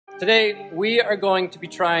Today, we are going to be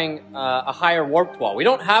trying a higher warped wall. We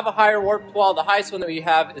don't have a higher warped wall. The highest one that we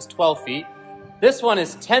have is 12 feet. This one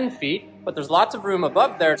is 10 feet, but there's lots of room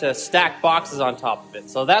above there to stack boxes on top of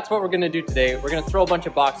it. So that's what we're gonna do today. We're gonna throw a bunch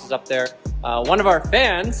of boxes up there. One of our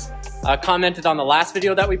fans commented on the last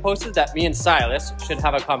video that we posted that me and Silas should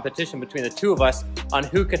have a competition between the two of us on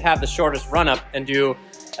who could have the shortest run up and do,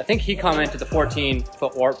 I think he commented the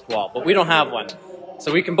 14-foot warped wall, but we don't have one.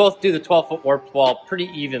 So we can both do the 12-foot warped wall pretty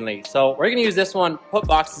evenly. So we're gonna use this one, put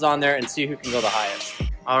boxes on there and see who can go the highest.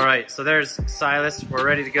 All right, so there's Silas, we're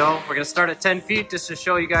ready to go. We're gonna start at 10 feet just to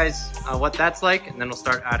show you guys what that's like, and then we'll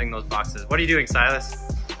start adding those boxes. What are you doing,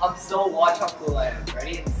 Silas? I'm still watch how cool I am.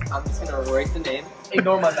 Ready? I'm just gonna write the name.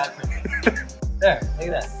 Ignore my background. There, look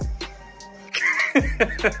at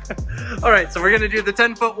that. All right, so we're gonna do the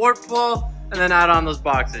 10-foot warped wall and then add on those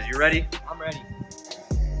boxes. You ready? I'm ready.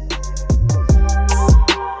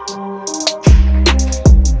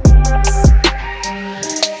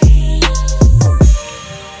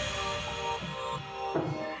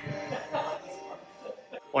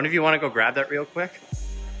 One of you want to go grab that real quick?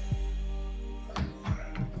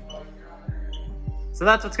 So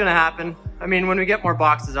that's what's going to happen. I mean, when we get more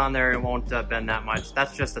boxes on there, it won't bend that much.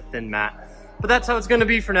 That's just a thin mat. But that's how it's going to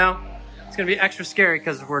be for now. It's going to be extra scary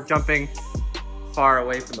because we're jumping far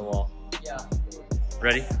away from the wall. Yeah.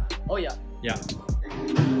 Ready? Oh yeah. Yeah.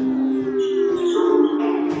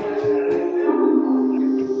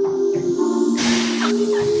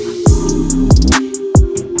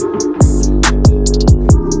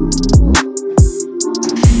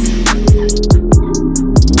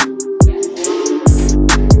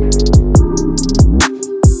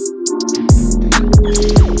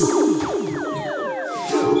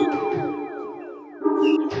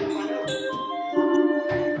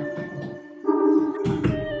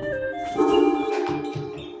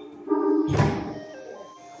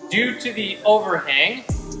 Due to the overhang,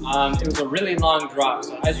 it was a really long drop.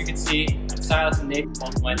 So as you can see, Silas and Nate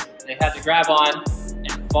both went. They had to grab on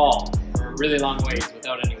and fall for a really long ways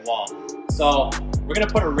without any wall. So we're gonna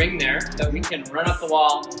put a ring there that we can run up the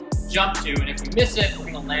wall, jump to, and if we miss it, we're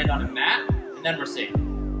gonna land on a mat, and then we're safe.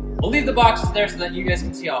 We'll leave the boxes there so that you guys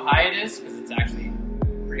can see how high it is, because it's actually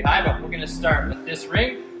pretty high, but we're gonna start with this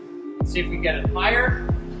ring, see if we can get it higher,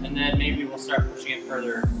 and then maybe we'll start pushing it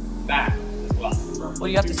further back. Well. What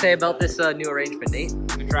do you have to say about this new arrangement, Nate?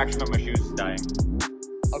 The traction on my shoes is dying.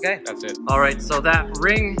 Okay. That's it. All right, so that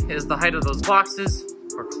ring is the height of those boxes.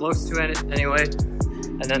 We're close to it anyway.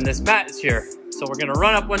 And then this mat is here. So we're gonna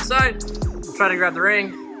run up one side, try to grab the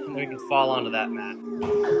ring, and then we can fall onto that mat.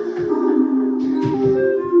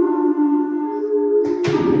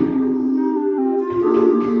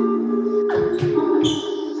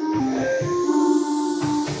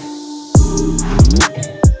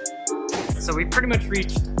 So we pretty much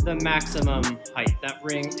reached the maximum height. That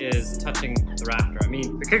ring is touching the rafter. I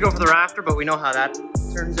mean, we could go for the rafter, but we know how that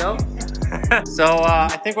turns out. So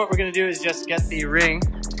I think what we're gonna do is just get the ring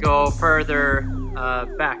to go further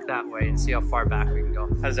back that way and see how far back we can go.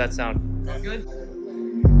 How does that sound? Sounds good.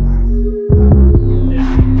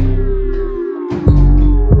 Yeah.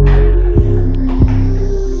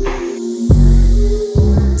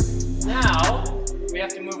 Now, we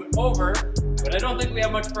have to move it over. But I don't think we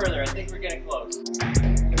have much further. I think we're getting close.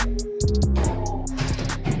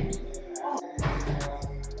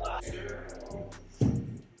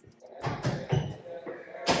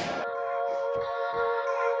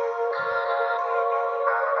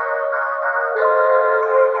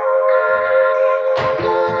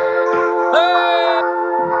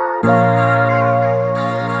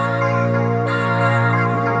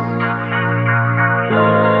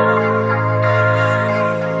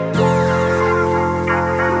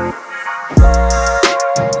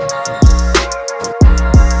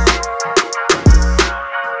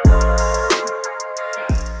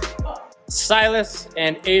 Silas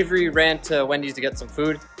and Avery ran to Wendy's to get some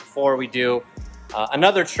food before we do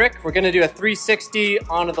another trick. We're gonna do a 360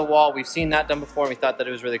 onto the wall. We've seen that done before and we thought that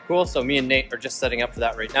it was really cool. So me and Nate are just setting up for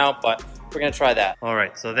that right now, but we're gonna try that. All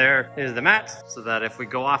right, so there is the mat so that if we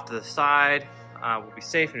go off to the side, we'll be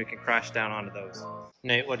safe and we can crash down onto those.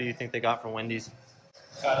 Nate, what do you think they got from Wendy's?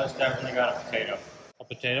 Silas definitely got a potato. A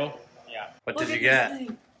potato? Yeah. What did you get?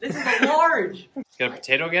 This is a large. You got a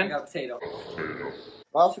potato I again? got a potato.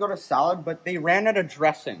 I also got a salad, but they ran out of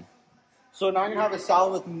dressing. So now I'm gonna have a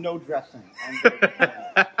salad with no dressing.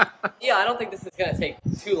 Yeah, I don't think this is gonna take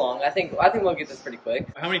too long. I think we'll get this pretty quick.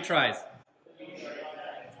 How many tries?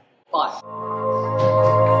 5.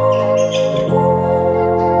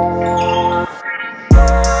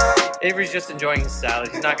 Avery's just enjoying his salad.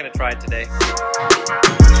 He's not going to try it today.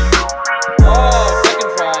 Oh,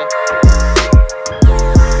 second try.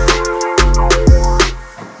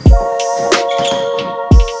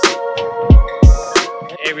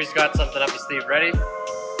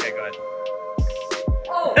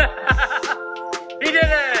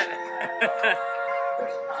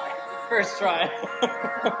 First try.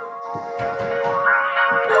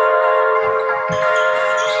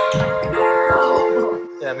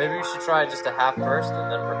 Yeah, maybe we should try just a half first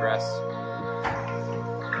and then progress.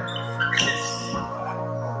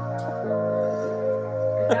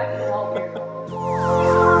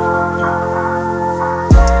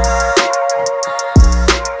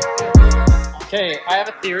 Okay, I have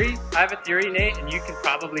a theory, Nate, and you can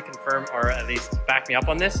probably confirm or at least back me up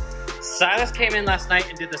on this. Silas came in last night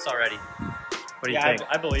and did this already. What do you think?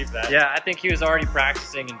 I believe that. Yeah, I think he was already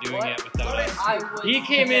practicing and doing it without us. He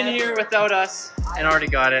came in here without us and already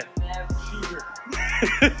got it.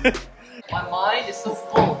 My mind is so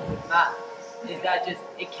full with math. Is that just,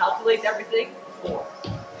 it calculates everything? 4.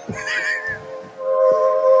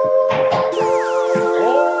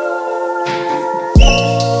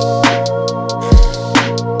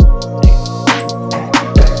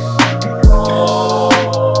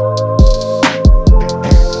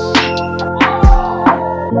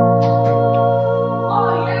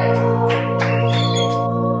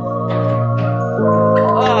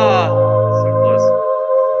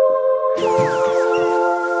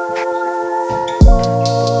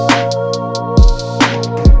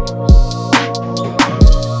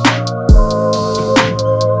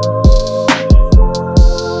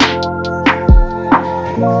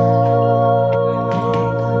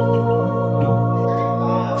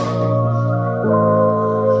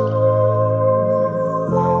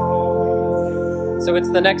 So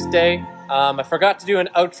it's the next day. I forgot to do an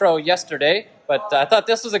outro yesterday, but I thought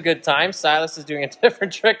this was a good time. Silas is doing a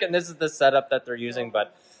different trick, and this is the setup that they're using.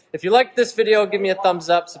 But if you liked this video, give me a thumbs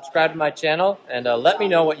up, subscribe to my channel, and let me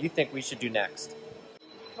know what you think we should do next.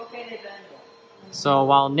 So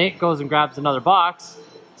while Nate goes and grabs another box,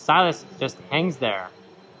 Silas just hangs there.